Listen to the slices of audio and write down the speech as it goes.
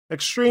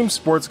Extreme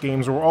sports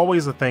games were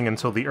always a thing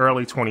until the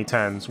early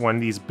 2010s, when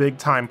these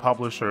big-time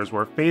publishers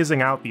were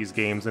phasing out these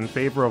games in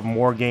favor of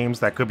more games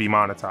that could be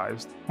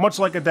monetized. Much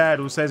like a dad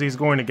who says he's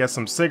going to get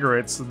some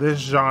cigarettes, this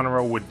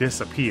genre would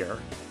disappear.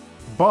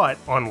 But,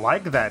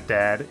 unlike that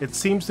dad, it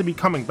seems to be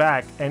coming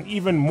back, and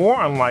even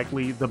more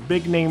unlikely, the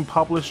big-name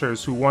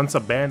publishers who once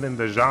abandoned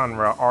the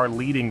genre are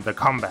leading the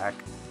comeback.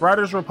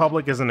 Riders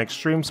Republic is an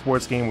extreme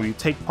sports game where you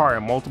take part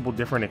in multiple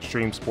different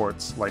extreme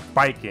sports, like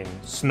biking,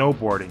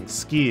 snowboarding,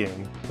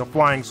 skiing, the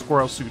flying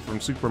squirrel suit from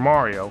Super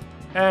Mario,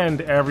 and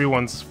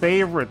everyone's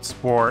favorite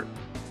sport,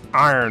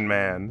 Iron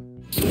Man.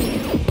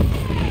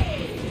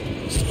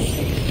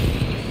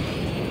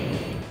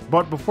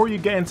 But before you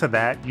get into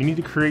that, you need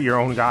to create your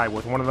own guy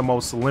with one of the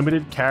most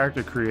limited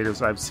character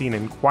creators I've seen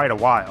in quite a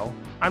while.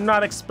 I'm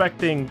not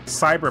expecting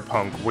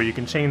Cyberpunk, where you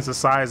can change the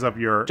size of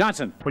your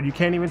Johnson, but you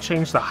can't even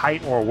change the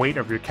height or weight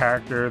of your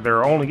character. There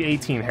are only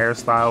 18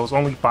 hairstyles,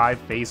 only 5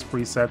 face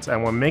presets,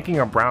 and when making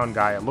a brown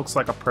guy, it looks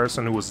like a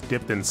person who was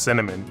dipped in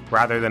cinnamon,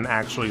 rather than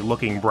actually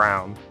looking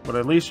brown. But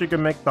at least you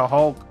can make the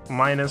Hulk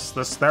minus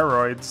the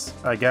steroids,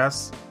 I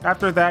guess.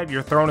 After that,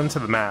 you're thrown into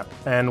the map,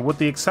 and with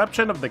the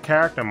exception of the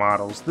character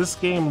models, this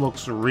game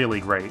looks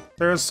really great.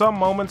 There are some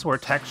moments where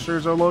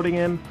textures are loading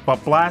in,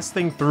 but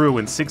blasting through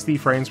in 60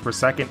 frames per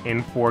second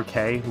in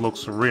 4K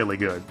looks really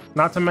good.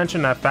 Not to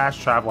mention that fast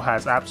travel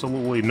has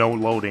absolutely no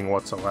loading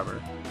whatsoever.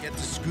 Get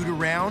to scoot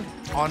around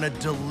on a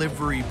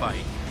delivery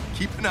bike.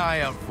 Keep an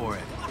eye out for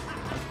it.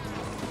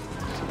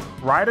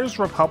 Riders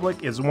Republic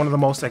is one of the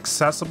most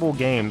accessible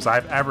games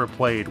I've ever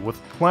played, with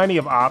plenty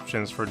of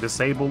options for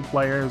disabled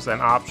players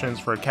and options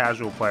for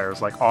casual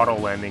players like auto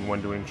landing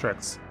when doing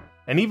tricks,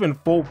 and even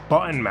full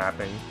button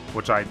mapping,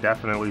 which I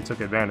definitely took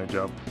advantage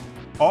of.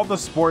 All the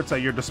sports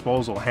at your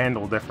disposal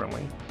handle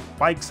differently.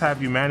 Bikes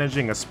have you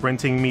managing a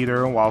sprinting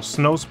meter, while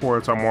snow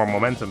sports are more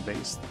momentum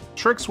based.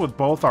 Tricks with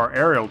both are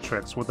aerial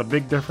tricks, with the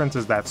big difference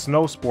is that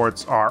snow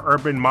sports are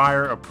Urban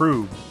Meyer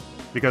approved,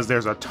 because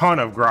there's a ton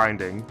of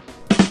grinding.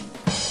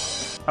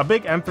 A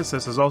big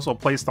emphasis is also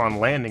placed on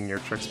landing your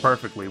tricks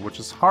perfectly, which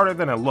is harder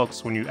than it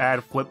looks when you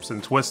add flips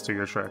and twists to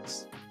your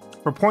tricks.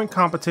 For point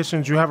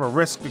competitions, you have a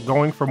risk of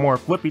going for more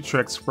flippy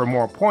tricks for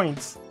more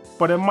points,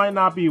 but it might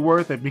not be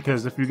worth it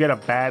because if you get a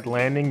bad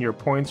landing, your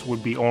points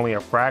would be only a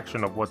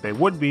fraction of what they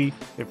would be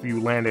if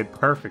you landed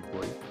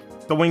perfectly.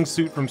 The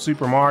wingsuit from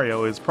Super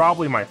Mario is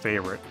probably my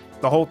favorite.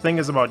 The whole thing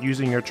is about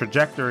using your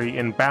trajectory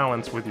in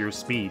balance with your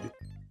speed.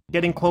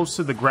 Getting close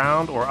to the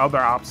ground or other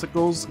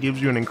obstacles gives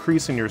you an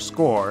increase in your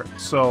score,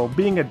 so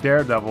being a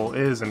daredevil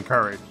is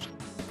encouraged.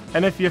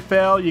 And if you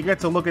fail, you get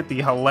to look at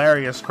the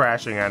hilarious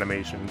crashing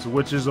animations,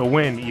 which is a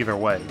win either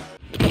way.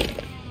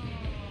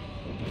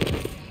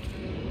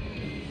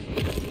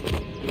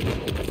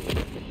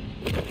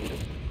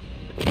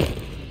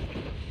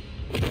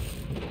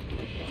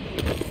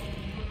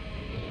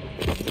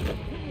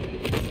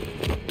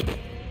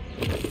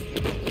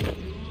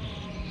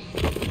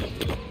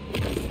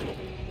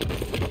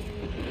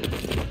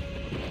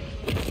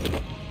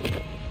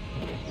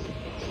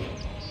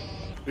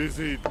 Is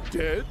he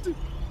dead?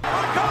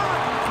 Oh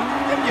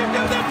God! If you do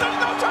this, there's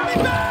no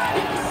turning back!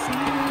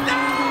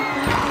 No!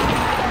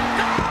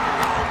 God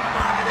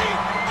Almighty!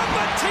 A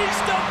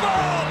Batista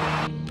bomb!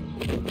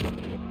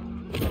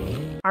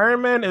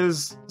 Iron Man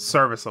is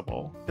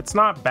serviceable. It's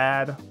not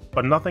bad,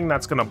 but nothing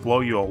that's gonna blow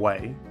you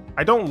away.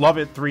 I don't love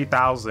it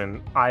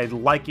 3000, I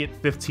like it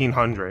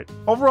 1500.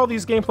 Overall,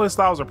 these gameplay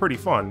styles are pretty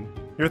fun.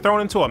 You're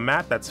thrown into a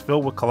map that's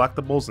filled with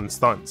collectibles and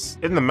stunts.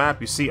 In the map,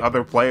 you see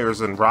other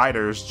players and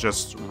riders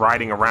just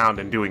riding around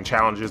and doing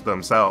challenges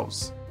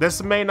themselves.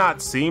 This may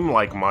not seem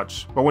like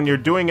much, but when you're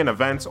doing an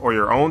event or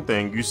your own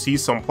thing, you see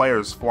some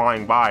players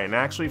flying by and it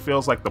actually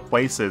feels like the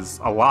place is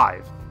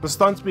alive. The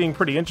stunts being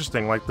pretty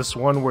interesting, like this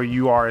one where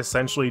you are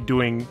essentially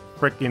doing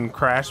frickin'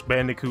 Crash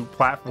Bandicoot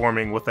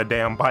platforming with a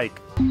damn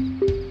bike.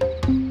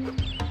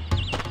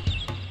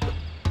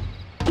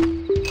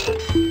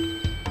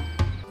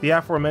 The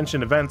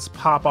aforementioned events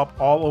pop up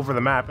all over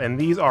the map, and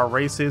these are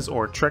races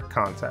or trick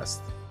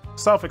contests.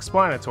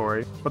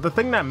 Self-explanatory, but the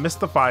thing that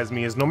mystifies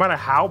me is no matter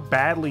how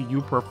badly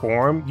you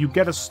perform, you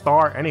get a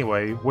star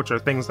anyway, which are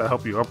things that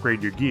help you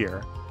upgrade your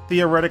gear.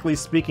 Theoretically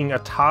speaking, a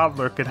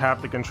toddler could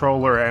have the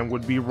controller and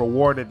would be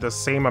rewarded the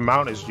same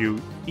amount as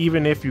you,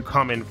 even if you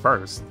come in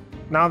first.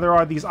 Now there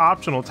are these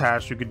optional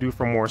tasks you could do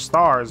for more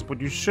stars, but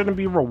you shouldn't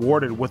be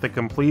rewarded with a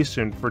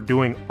completion for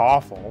doing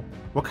awful.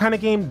 What kind of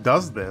game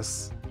does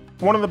this?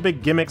 One of the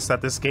big gimmicks that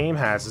this game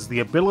has is the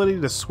ability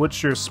to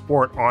switch your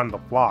sport on the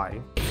fly.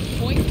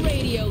 Point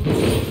radio.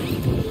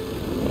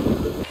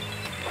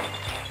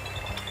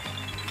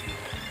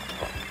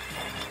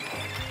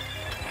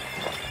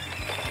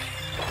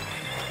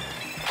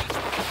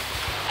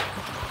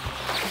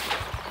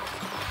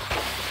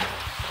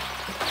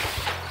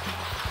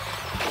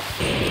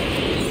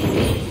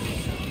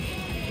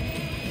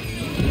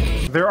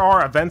 There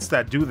are events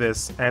that do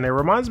this, and it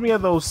reminds me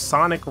of those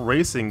Sonic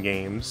racing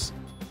games,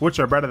 which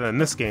are better than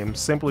this game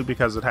simply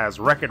because it has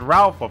Wreck-It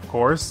Ralph, of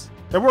course.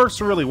 It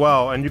works really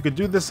well, and you could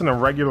do this in a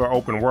regular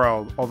open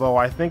world, although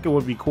I think it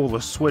would be cool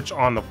to switch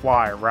on the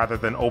fly rather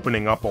than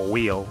opening up a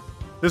wheel.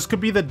 This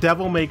could be the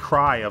Devil May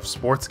Cry of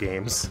sports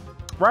games.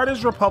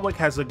 Riders Republic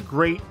has a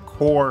great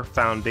core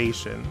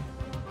foundation,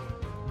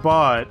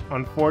 but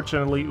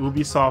unfortunately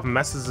Ubisoft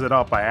messes it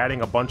up by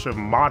adding a bunch of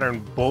modern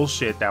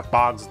bullshit that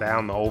bogs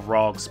down the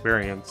overall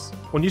experience.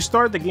 When you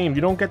start the game,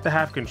 you don't get to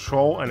have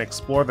control and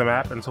explore the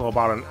map until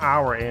about an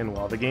hour in,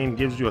 while the game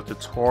gives you a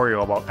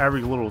tutorial about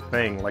every little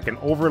thing, like an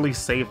overly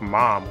safe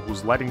mom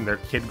who's letting their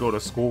kid go to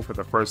school for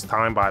the first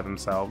time by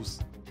themselves.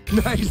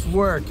 Nice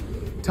work.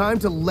 Time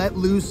to let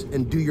loose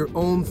and do your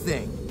own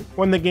thing.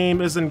 When the game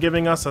isn't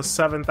giving us a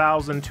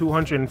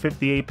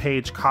 7,258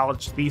 page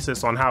college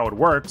thesis on how it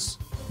works,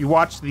 you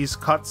watch these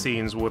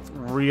cutscenes with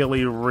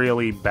really,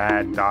 really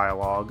bad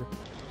dialogue.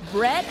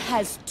 Brett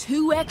has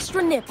 2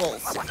 extra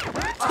nipples.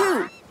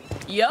 2!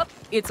 Yup,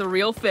 it's a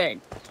real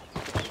thing.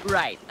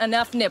 Right,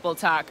 enough nipple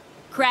talk.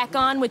 Crack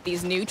on with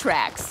these new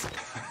tracks.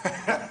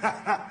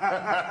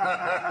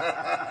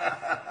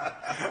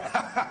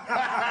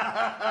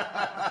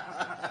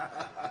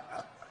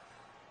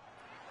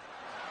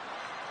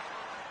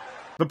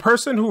 The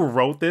person who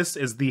wrote this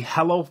is the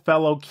Hello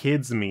Fellow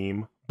Kids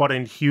meme, but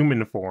in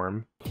human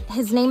form.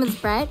 His name is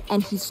Brett,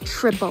 and he's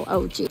triple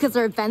OG. Because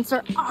our events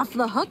are off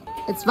the hook.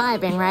 It's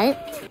vibing, right?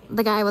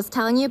 The guy I was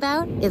telling you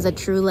about is a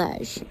true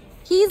ledge.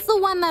 He's the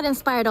one that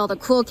inspired all the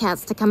cool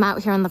cats to come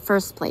out here in the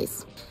first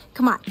place.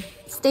 Come on,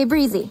 stay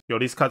breezy. Yo,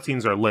 these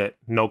cutscenes are lit,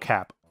 no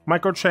cap.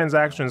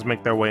 Microtransactions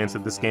make their way into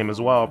this game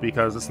as well,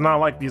 because it's not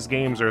like these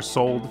games are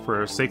sold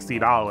for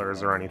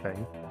 $60 or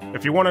anything.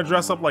 If you want to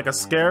dress up like a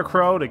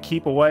scarecrow to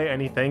keep away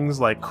any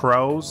things like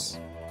crows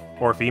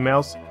or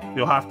females,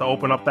 you'll have to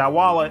open up that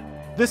wallet.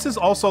 This is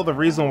also the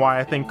reason why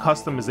I think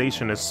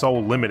customization is so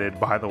limited,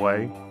 by the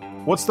way.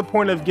 What's the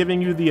point of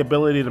giving you the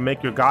ability to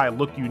make your guy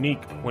look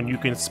unique when you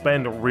can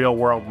spend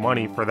real-world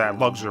money for that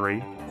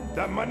luxury?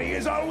 The money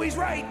is always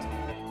right.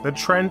 The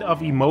trend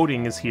of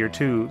emoting is here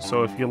too,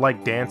 so if you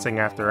like dancing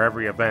after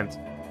every event,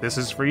 this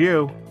is for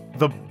you.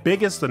 The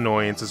biggest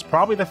annoyance is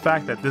probably the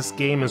fact that this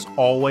game is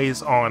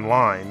always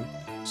online.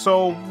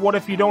 So what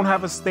if you don't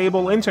have a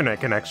stable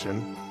internet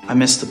connection? I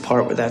missed the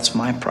part where that's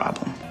my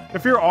problem.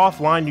 If you're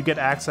offline, you get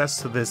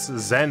access to this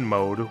Zen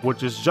mode,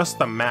 which is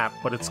just a map,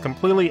 but it's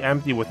completely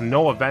empty with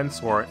no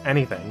events or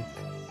anything.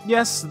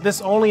 Yes, this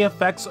only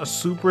affects a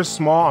super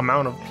small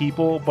amount of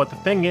people, but the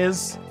thing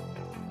is,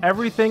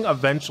 everything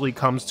eventually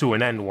comes to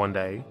an end one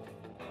day.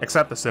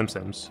 Except The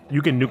Simpsons.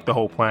 You can nuke the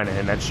whole planet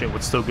and that shit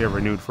would still get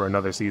renewed for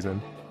another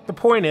season. The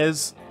point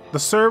is, the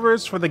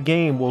servers for the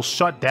game will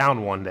shut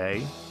down one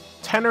day.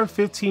 10 or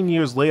 15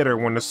 years later,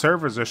 when the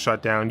servers are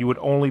shut down, you would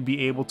only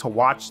be able to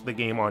watch the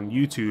game on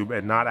YouTube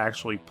and not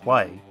actually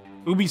play.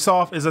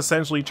 Ubisoft is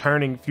essentially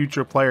turning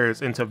future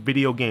players into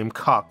video game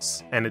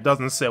cucks, and it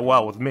doesn't sit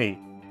well with me.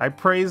 I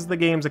praised the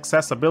game's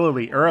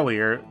accessibility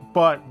earlier,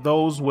 but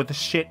those with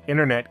shit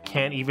internet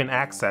can't even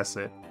access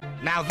it.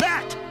 Now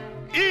that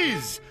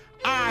is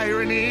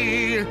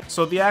irony!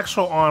 So the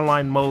actual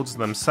online modes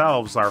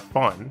themselves are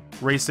fun.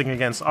 Racing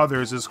against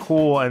others is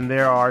cool, and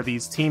there are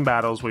these team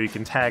battles where you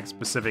can tag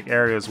specific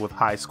areas with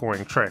high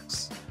scoring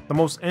tricks. The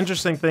most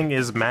interesting thing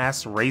is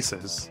mass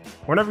races.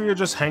 Whenever you're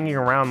just hanging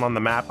around on the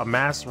map, a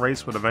mass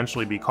race would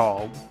eventually be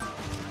called.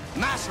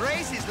 Mass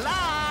race is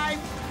live!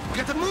 We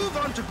got to move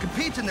on to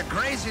compete in the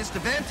craziest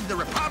event in the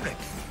Republic.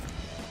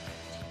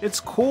 It's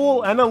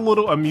cool and a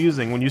little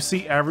amusing when you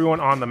see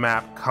everyone on the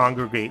map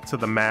congregate to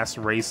the mass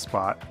race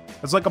spot.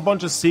 It's like a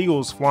bunch of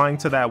seagulls flying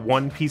to that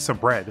one piece of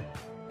bread.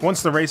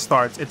 Once the race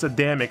starts, it's a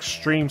damn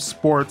extreme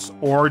sports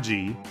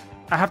orgy.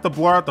 I have to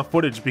blur out the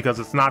footage because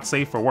it's not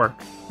safe for work.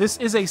 This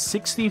is a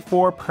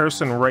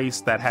 64-person race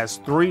that has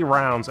 3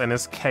 rounds and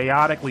is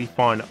chaotically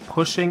fun,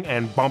 pushing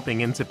and bumping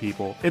into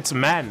people. It's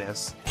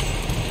madness.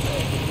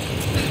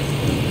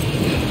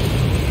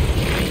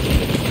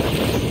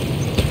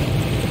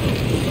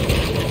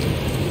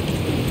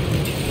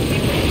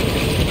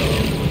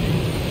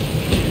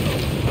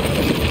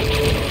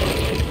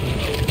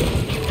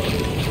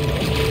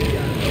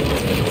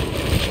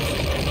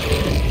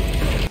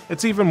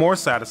 It's even more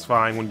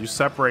satisfying when you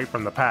separate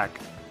from the pack.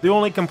 The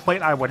only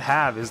complaint I would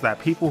have is that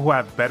people who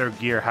have better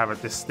gear have a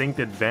distinct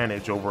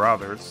advantage over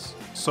others.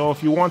 So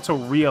if you want to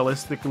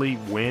realistically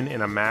win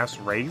in a mass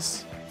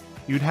race,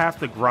 you'd have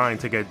to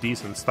grind to get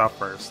decent stuff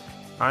first.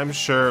 I'm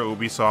sure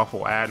Ubisoft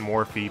will add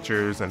more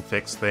features and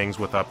fix things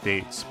with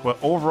updates, but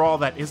overall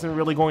that isn't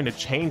really going to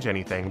change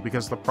anything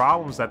because the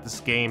problems that this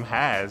game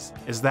has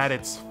is that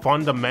it's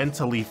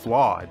fundamentally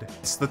flawed.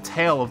 It's the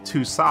tale of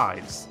two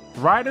sides.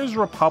 Riders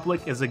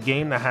Republic is a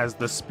game that has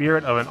the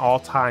spirit of an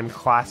all-time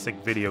classic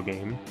video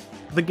game.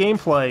 The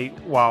gameplay,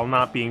 while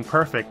not being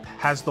perfect,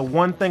 has the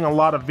one thing a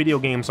lot of video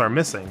games are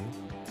missing: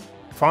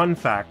 fun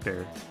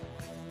factor.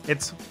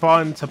 It's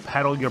fun to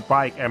pedal your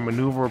bike and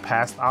maneuver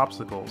past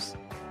obstacles.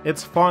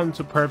 It's fun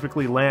to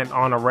perfectly land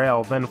on a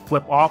rail, then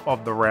flip off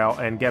of the rail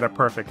and get a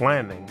perfect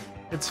landing.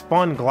 It's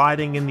fun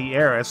gliding in the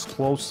air as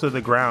close to the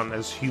ground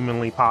as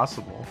humanly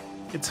possible.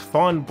 It's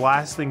fun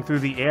blasting through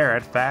the air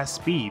at fast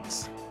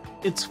speeds.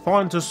 It's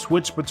fun to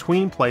switch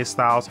between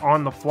playstyles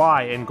on the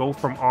fly and go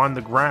from on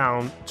the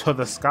ground to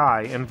the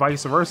sky and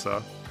vice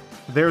versa.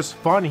 There's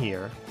fun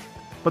here,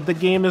 but the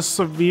game is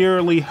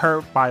severely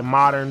hurt by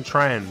modern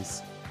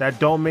trends that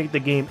don't make the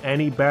game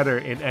any better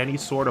in any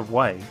sort of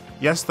way.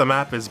 Yes, the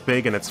map is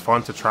big and it's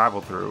fun to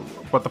travel through,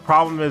 but the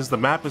problem is the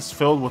map is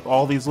filled with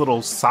all these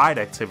little side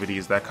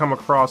activities that come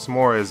across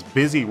more as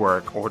busy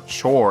work or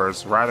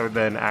chores rather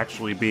than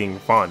actually being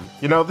fun.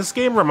 You know, this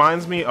game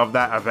reminds me of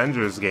that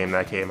Avengers game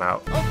that came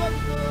out.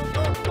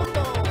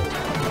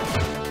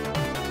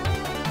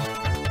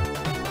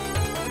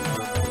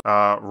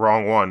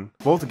 Wrong one.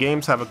 Both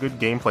games have a good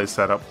gameplay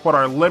setup, but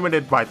are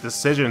limited by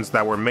decisions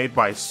that were made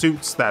by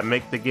suits that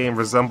make the game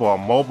resemble a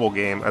mobile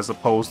game as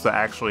opposed to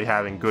actually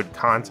having good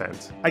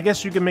content. I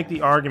guess you can make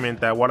the argument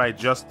that what I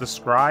just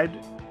described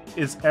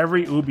is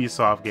every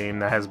Ubisoft game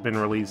that has been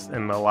released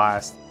in the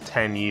last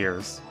 10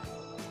 years.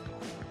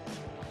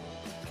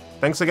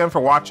 Thanks again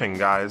for watching,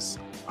 guys.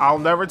 I'll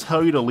never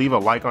tell you to leave a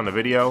like on the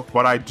video,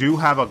 but I do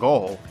have a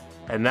goal.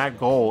 And that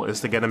goal is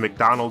to get a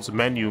McDonald's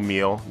menu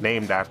meal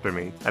named after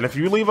me. And if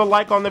you leave a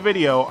like on the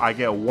video, I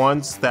get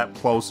one step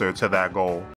closer to that goal.